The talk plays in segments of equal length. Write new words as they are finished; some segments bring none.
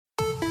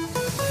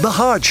The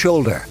Hard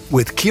Shoulder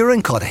with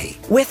Kieran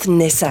Cuddihy with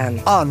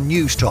Nissan on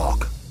News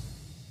Talk.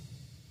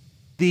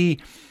 The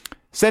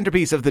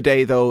centrepiece of the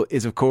day, though,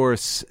 is of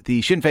course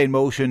the Sinn Féin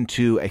motion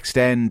to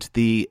extend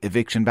the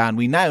eviction ban.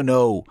 We now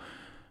know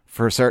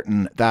for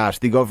certain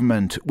that the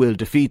government will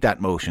defeat that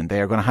motion.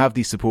 They are going to have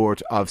the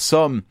support of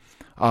some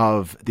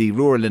of the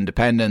rural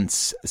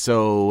independents,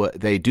 so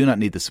they do not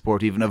need the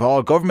support even of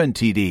all government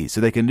TDs, so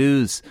they can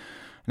lose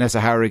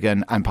Nessa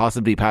Harrigan and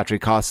possibly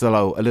Patrick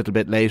Costello a little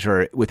bit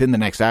later, within the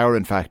next hour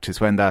in fact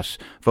is when that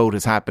vote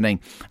is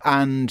happening,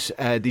 and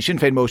the Sinn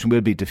Féin motion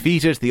will be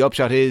defeated. The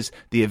upshot is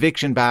the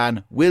eviction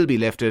ban will be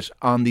lifted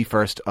on the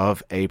 1st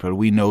of April.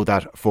 We know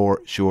that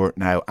for sure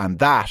now, and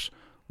that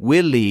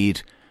will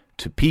lead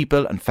to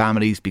people and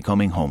families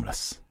becoming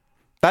homeless.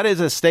 That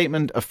is a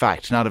statement of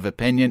fact, not of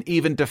opinion.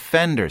 Even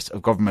defenders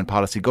of government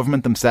policy,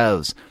 government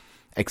themselves,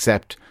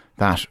 accept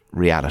that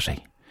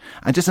reality.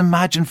 And just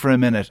imagine for a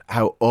minute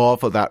how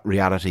awful that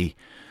reality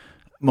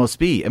must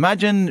be.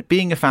 Imagine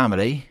being a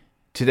family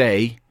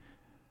today,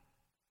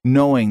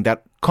 knowing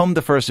that come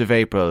the 1st of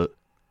April,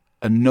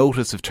 a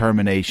notice of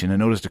termination, a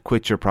notice to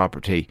quit your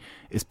property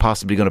is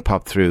possibly going to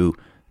pop through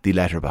the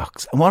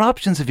letterbox. And what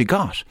options have you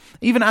got?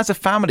 Even as a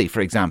family,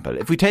 for example,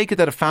 if we take it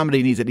that a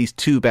family needs at least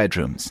 2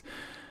 bedrooms,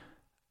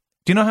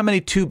 do you know how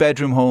many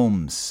 2-bedroom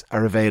homes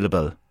are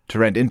available to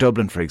rent in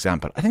Dublin, for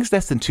example? I think it's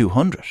less than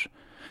 200.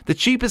 The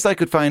cheapest I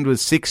could find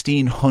was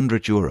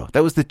 €1,600.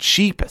 That was the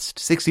cheapest,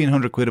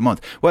 1,600 quid a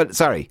month. Well,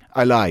 sorry,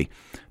 I lie.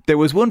 There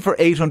was one for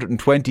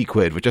 820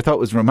 quid, which I thought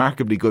was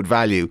remarkably good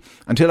value,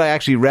 until I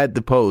actually read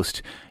the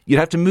post. You'd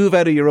have to move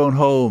out of your own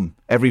home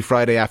every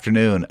Friday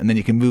afternoon, and then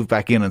you can move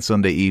back in on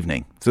Sunday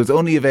evening. So it's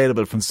only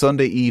available from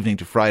Sunday evening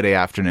to Friday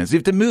afternoon. So you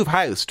have to move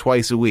house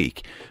twice a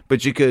week,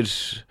 but you could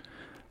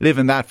live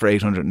in that for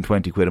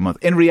 820 quid a month.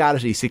 In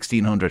reality,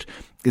 1,600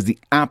 is the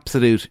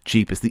absolute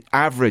cheapest. The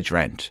average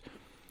rent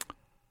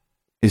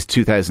is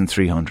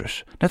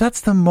 2,300. Now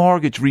that's the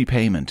mortgage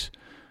repayment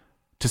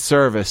to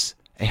service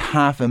a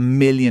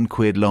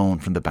 £500,000 loan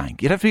from the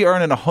bank. You'd have to be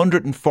earning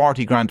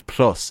 140 grand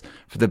plus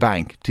for the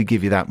bank to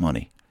give you that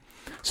money.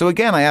 So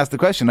again, I ask the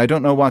question, I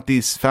don't know what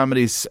these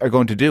families are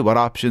going to do, what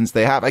options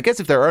they have. I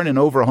guess if they're earning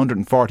over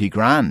 140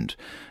 grand,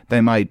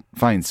 they might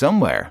find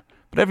somewhere,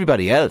 but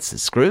everybody else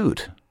is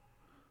screwed.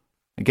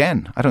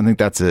 Again, I don't think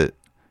that's a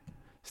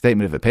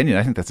statement of opinion.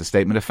 I think that's a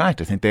statement of fact.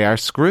 I think they are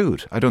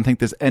screwed. I don't think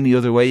there's any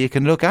other way you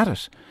can look at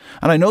it.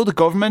 And I know the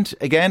government,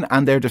 again,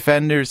 and their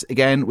defenders,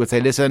 again, would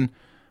say, listen,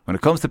 when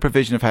it comes to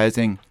provision of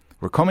housing,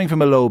 we're coming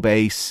from a low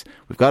base,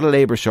 we've got a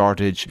labour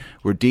shortage,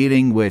 we're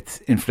dealing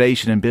with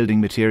inflation in building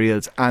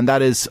materials, and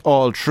that is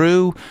all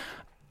true,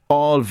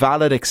 all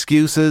valid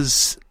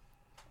excuses.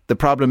 The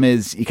problem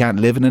is you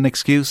can't live in an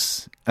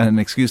excuse, and an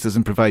excuse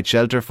doesn't provide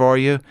shelter for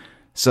you.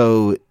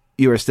 So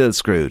you are still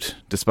screwed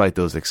despite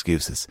those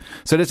excuses.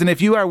 So listen,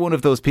 if you are one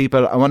of those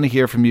people, I want to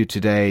hear from you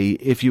today.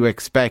 If you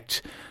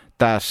expect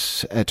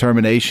that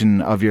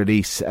termination of your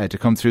lease to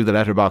come through the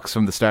letterbox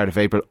from the start of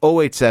April,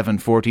 087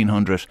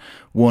 1400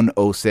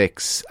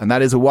 106. And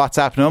that is a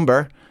WhatsApp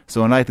number.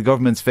 So unlike the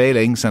government's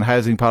failings on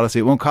housing policy,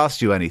 it won't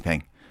cost you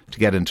anything to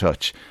get in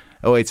touch.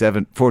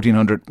 087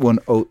 1400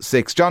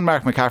 106. John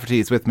Mark McCafferty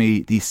is with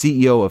me, the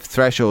CEO of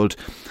Threshold.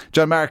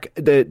 John Mark,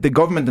 the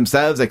government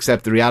themselves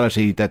accept the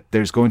reality that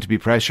there's going to be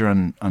pressure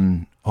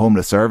on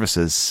homeless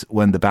services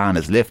when the ban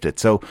is lifted.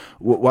 So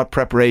what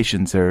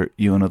preparations are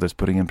you and others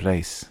putting in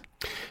place?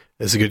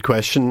 It's a good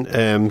question,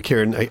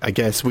 Kieran. I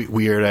guess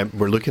we're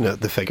looking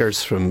at the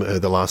figures from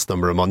the last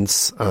number of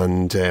months,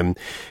 and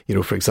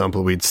for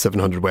example, we had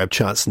 700 web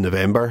chats in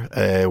November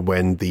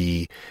when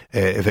the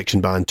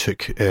eviction ban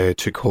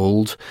took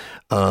hold,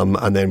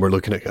 and then we're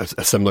looking at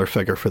a similar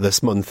figure for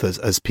this month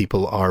as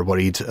people are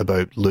worried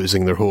about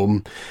losing their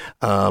home,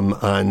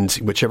 and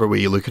whichever way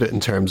you look at it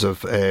in terms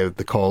of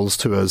the calls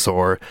to us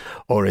or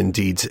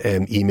indeed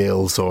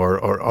emails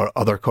or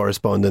other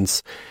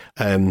correspondence.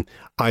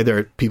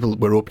 Either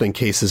we're opening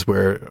cases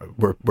where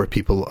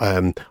people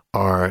have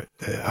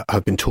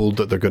been told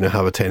that they're going to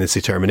have a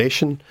tenancy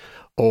termination,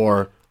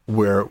 or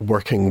we're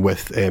working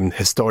with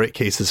historic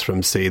cases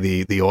from, say,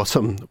 the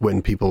autumn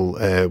when people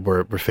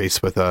were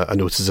faced with a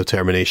notice of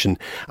termination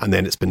and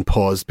then it's been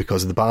paused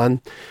because of the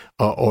ban,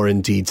 or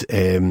indeed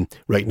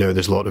right now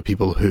there's a lot of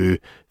people who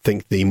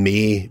think they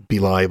may be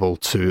liable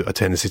to a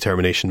tenancy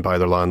termination by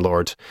their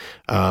landlord,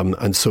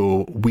 and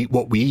so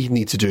what we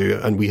need to do,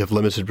 and we have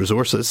limited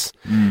resources,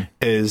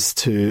 is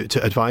to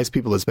advise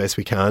people as best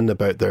we can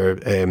about their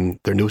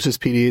notice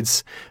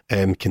periods,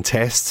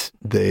 contest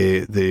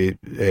the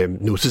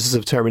notices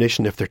of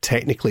termination if they're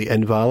technically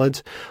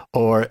invalid,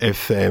 or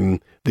if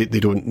they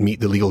don't meet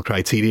the legal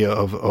criteria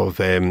of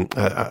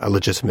a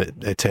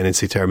legitimate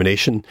tenancy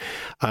termination,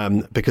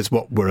 because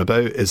what we're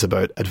about is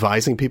about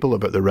advising people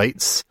about their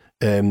rights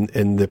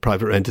in the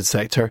private rented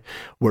sector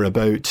were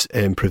about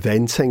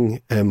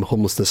preventing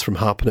homelessness from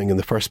happening in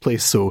the first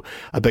place. So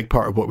a big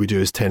part of what we do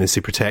is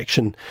tenancy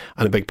protection,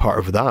 and a big part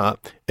of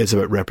that is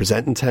about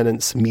representing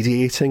tenants,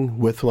 mediating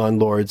with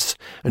landlords,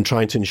 and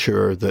trying to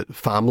ensure that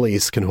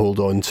families can hold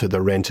on to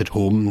their rented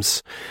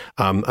homes.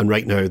 And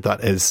right now,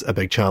 that is a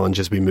big challenge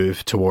as we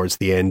move towards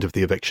the end of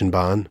the eviction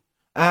ban.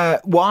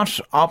 What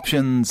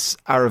options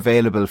are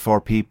available for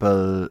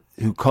people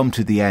who come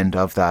to the end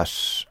of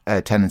that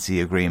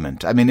tenancy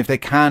agreement? I mean, if they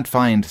can't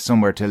find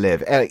somewhere to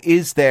live,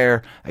 is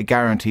there a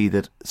guarantee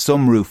that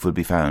some roof will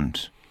be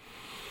found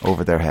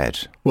over their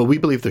head? Well, we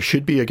believe there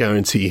should be a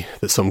guarantee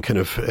that some kind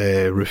of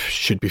roof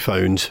should be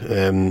found,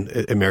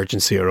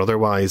 emergency or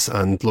otherwise,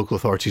 and local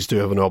authorities do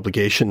have an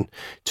obligation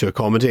to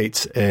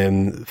accommodate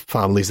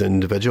families and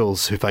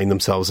individuals who find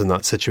themselves in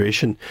that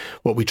situation.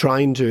 What we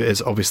try and do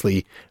is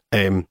obviously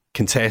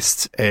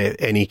contest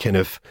any kind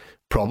of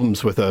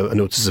problems with a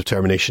notice of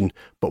termination,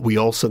 but we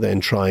also then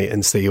try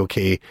and say,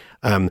 okay,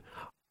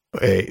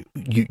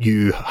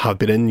 you have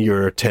been in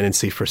your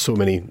tenancy for so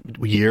many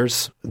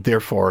years,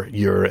 therefore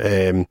your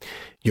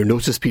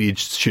notice period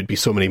should be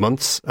so many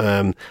months,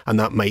 and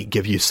that might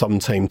give you some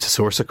time to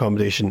source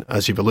accommodation.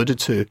 As you've alluded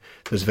to,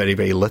 there's very,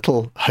 very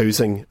little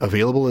housing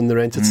available in the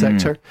rented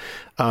sector,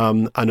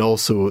 and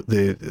also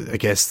there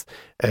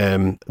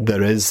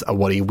is a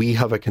worry. We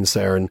have a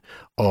concern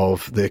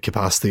of the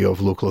capacity of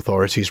local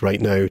authorities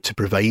right now to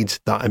provide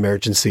that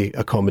emergency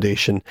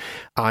accommodation.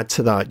 Add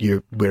to that,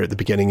 we're at the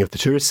beginning of the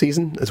tourist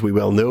season, as we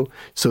well know,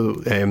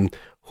 so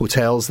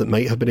hotels that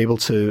might have been able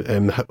to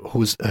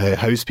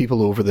house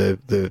people over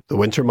the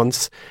winter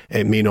months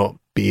may not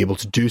be able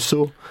to do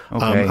so.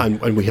 Okay.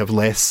 And we have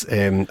less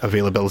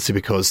availability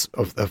because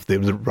of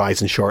the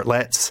rise in short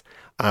lets,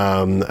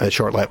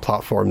 short let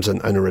platforms,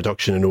 and a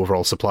reduction in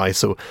overall supply.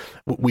 So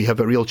we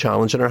have a real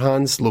challenge in our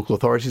hands. Local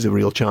authorities have a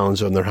real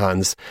challenge on their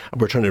hands, and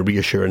we're trying to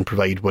reassure and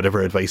provide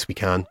whatever advice we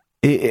can.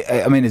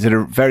 I mean, is it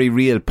a very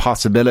real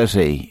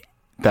possibility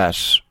that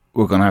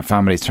we're going to have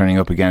families turning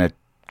up again at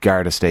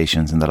Garda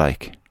stations and the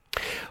like?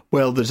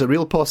 Well, there's a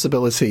real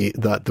possibility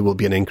that there will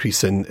be an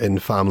increase in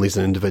families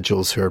and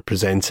individuals who are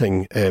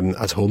presenting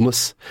as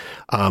homeless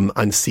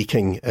and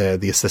seeking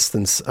the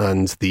assistance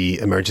and the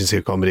emergency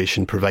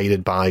accommodation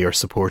provided by or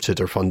supported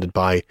or funded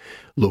by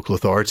local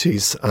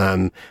authorities.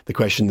 The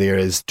question there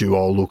is, do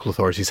all local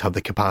authorities have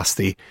the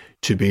capacity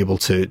to be able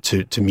to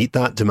meet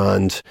that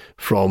demand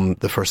from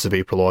the 1st of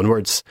April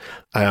onwards?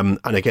 And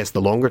I guess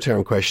the longer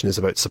term question is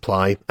about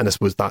supply, and I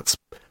suppose that's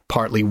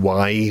partly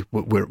why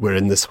we're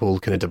in this whole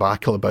kind of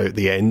debacle about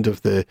the end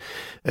of the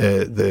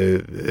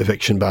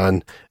eviction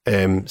ban.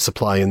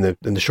 Supply in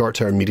the short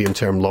term, medium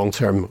term, long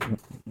term,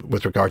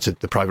 with regard to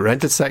the private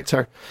rented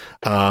sector,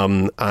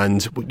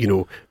 and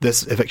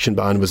this eviction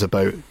ban was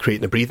about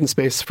creating a breathing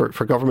space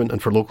for government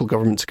and for local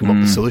government to come up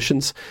with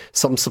solutions.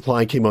 Some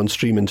supply came on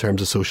stream in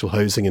terms of social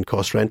housing and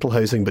cost rental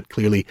housing, but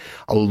clearly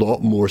a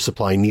lot more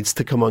supply needs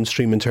to come on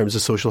stream in terms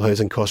of social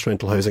housing, cost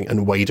rental housing,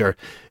 and wider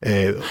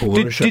home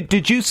ownership.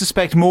 Did you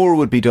suspect more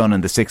would be done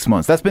in the 6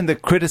 months? That's been the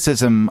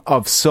criticism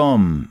of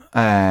some,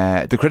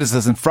 the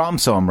criticism from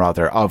some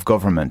rather, of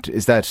government,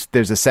 is that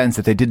there's a sense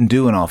that they didn't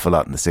do an awful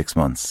lot in the 6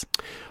 months.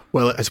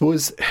 Well, I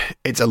suppose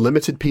it's a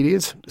limited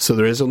period, so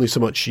there is only so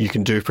much you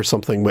can do for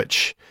something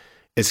which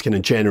is kind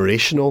of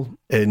generational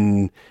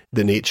in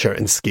the nature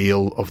and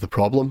scale of the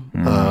problem.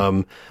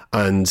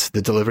 And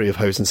the delivery of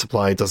housing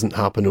supply doesn't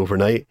happen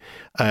overnight.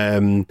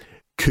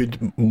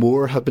 Could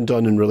more have been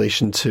done in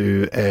relation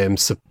to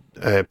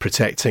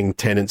protecting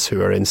tenants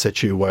who are in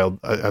situ while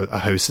a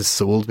house is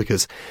sold?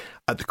 Because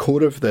at the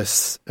core of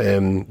this,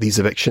 these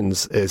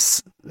evictions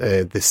is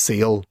the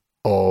sale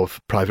of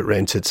private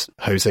rented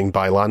housing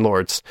by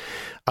landlords.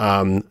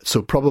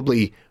 So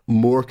probably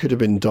more could have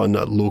been done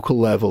at local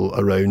level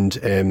around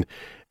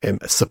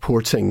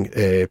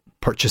supporting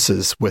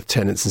purchases with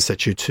tenants in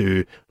situ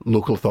to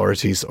local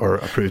authorities or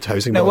approved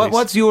housing bodies. Now,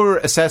 what's your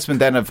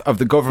assessment then of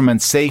the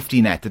government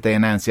safety net that they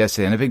announced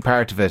yesterday? And a big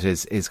part of it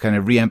is kind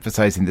of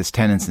re-emphasising this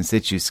tenants in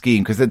situ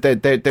scheme, because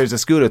there's a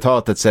school of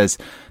thought that says,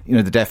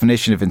 the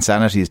definition of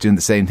insanity is doing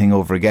the same thing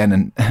over again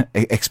and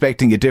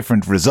expecting a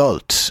different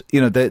result.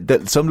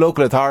 Some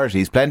local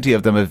authorities, plenty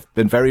of them, have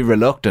been very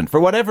reluctant, for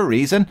whatever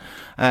reason,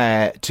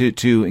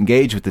 to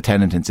engage with the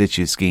tenant in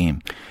situ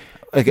scheme.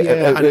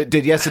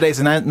 Did yesterday's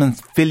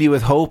announcement fill you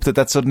with hope that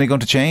that's suddenly going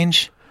to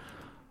change?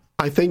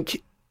 I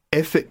think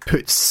if it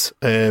puts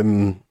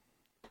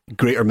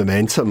greater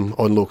momentum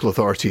on local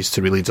authorities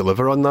to really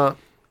deliver on that,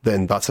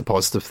 then that's a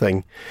positive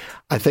thing.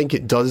 I think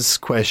it does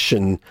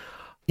question,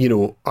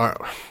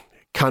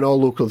 can all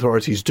local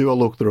authorities, do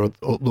all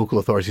local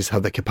authorities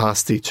have the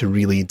capacity to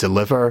really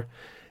deliver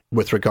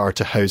with regard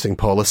to housing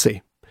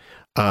policy?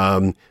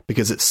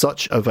 Because it's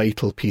such a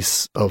vital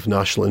piece of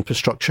national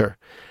infrastructure.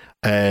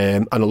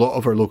 And a lot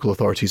of our local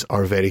authorities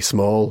are very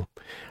small.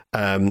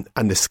 And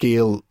the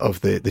scale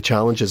of the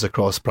challenges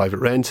across private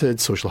rented,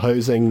 social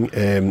housing,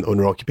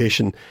 owner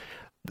occupation,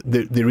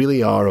 they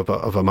really are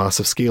of a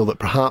massive scale that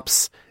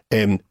perhaps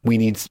we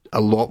need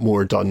a lot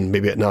more done,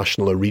 maybe at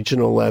national or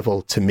regional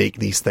level, to make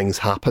these things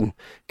happen.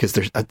 Because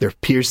there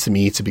appears to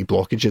me to be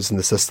blockages in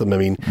the system. I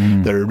mean,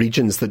 there are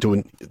regions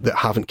that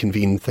haven't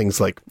convened things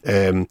like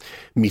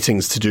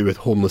meetings to do with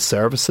homeless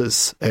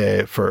services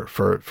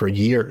for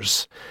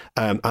years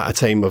at a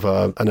time of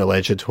an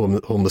alleged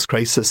homeless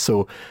crisis.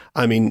 So,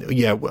 I mean,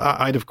 yeah,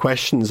 I'd have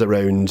questions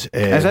around.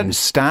 Is that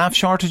staff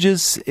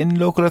shortages in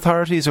local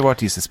authorities, or what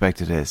do you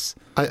suspect it is?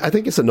 I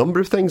think it's a number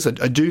of things. I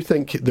do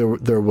think there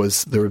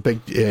were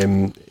big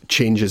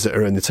changes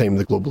around the time of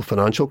the global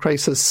financial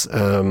crisis,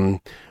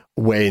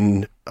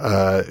 when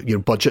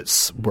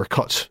budgets were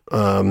cut,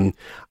 and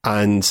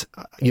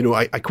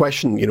I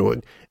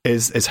question,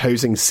 is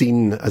housing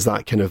seen as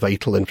that kind of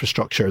vital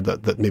infrastructure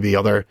that maybe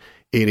other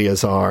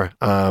areas are,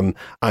 and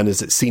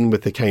is it seen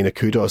with the kind of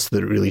kudos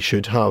that it really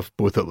should have,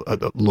 both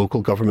at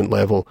local government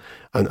level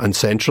and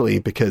centrally?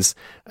 Because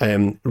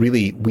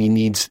really we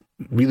need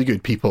really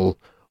good people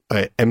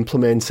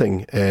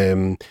implementing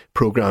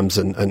programs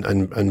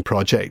and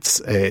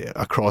projects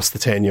across the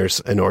tenures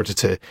in order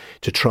to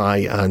try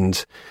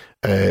and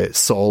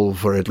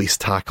solve or at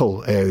least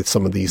tackle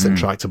some of these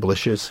intractable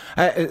issues.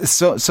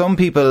 So some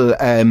people,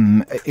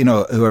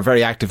 who are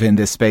very active in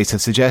this space,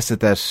 have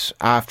suggested that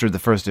after the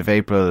 1st of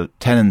April,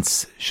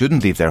 tenants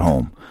shouldn't leave their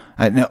home.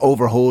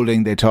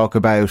 Overholding, they talk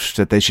about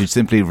that they should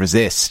simply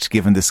resist,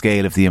 given the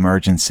scale of the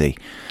emergency.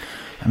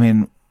 I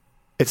mean,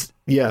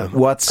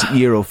 what's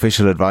your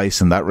official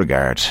advice in that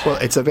regard? Well,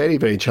 it's a very,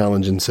 very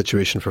challenging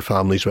situation for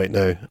families right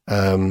now.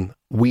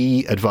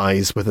 We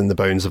advise within the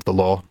bounds of the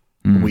law.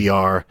 We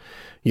are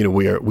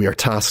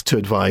tasked to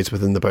advise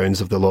within the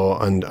bounds of the law,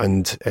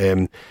 and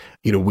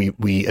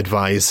we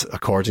advise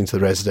according to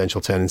the Residential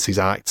Tenancies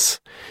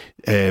Acts.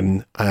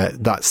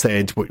 That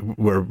said,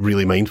 we're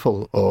really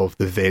mindful of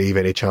the very,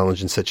 very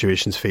challenging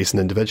situations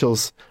facing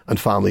individuals and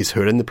families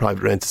who are in the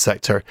private rented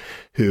sector,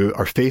 who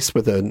are faced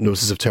with a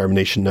notice of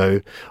termination now,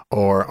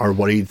 or are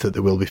worried that they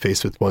will be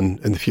faced with one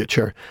in the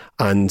future.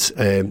 And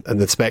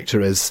the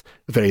spectre is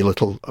very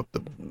little,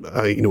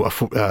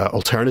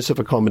 alternative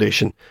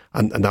accommodation,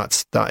 and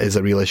that is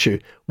a real issue.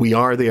 We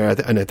are there,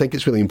 and I think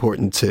it's really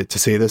important to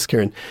say this,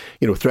 Kieran.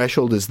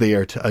 Threshold is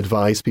there to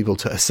advise people,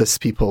 to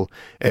assist people,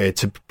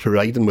 to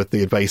provide them with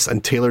the advice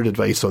and tailored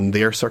advice on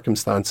their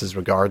circumstances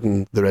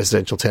regarding the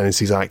Residential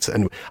Tenancies Act,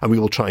 and we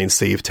will try and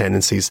save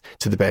tenancies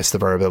to the best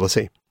of our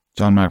ability.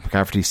 John Mark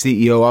McCafferty,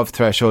 CEO of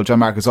Threshold. John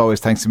Mark, as always,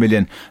 thanks a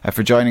million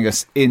for joining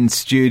us in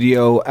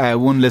studio.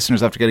 One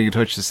listener's after getting in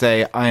touch to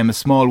say, I am a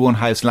small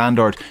one-house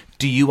landlord.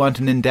 Do you want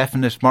an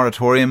indefinite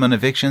moratorium on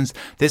evictions?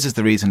 This is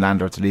the reason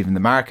landlords are leaving the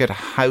market.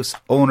 House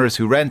owners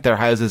who rent their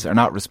houses are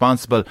not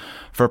responsible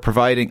for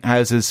providing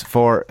houses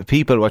for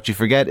people. What you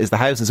forget is the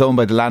house is owned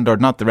by the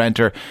landlord, not the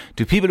renter.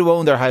 Do people who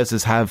own their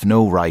houses have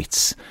no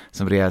rights?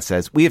 Somebody else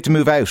says, we have to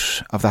move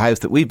out of the house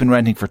that we've been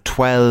renting for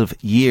 12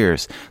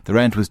 years. The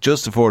rent was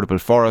just affordable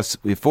for us.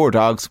 We have 4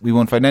 dogs. We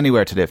won't find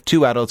anywhere to live.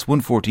 2 adults,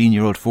 1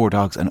 14-year-old, 4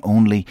 dogs, and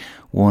only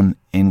 1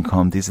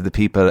 income. These are the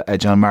people,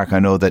 John Mark, I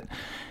know that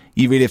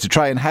you really have to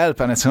try and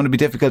help, and it's going to be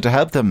difficult to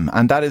help them.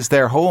 And that is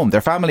their home,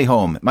 their family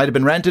home. It might have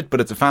been rented,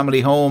 but it's a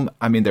family home.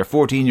 I mean, their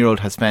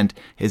 14-year-old has spent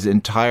his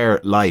entire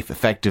life,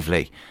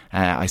 effectively,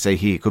 I say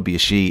he, it could be a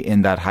she,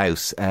 in that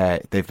house.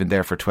 They've been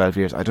there for 12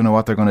 years. I don't know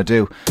what they're going to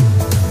do.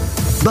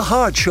 The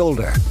Hard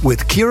Shoulder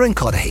with Kieran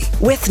Cuddihy.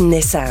 With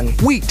Nissan.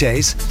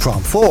 Weekdays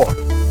from 4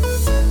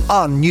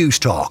 on News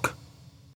Talk.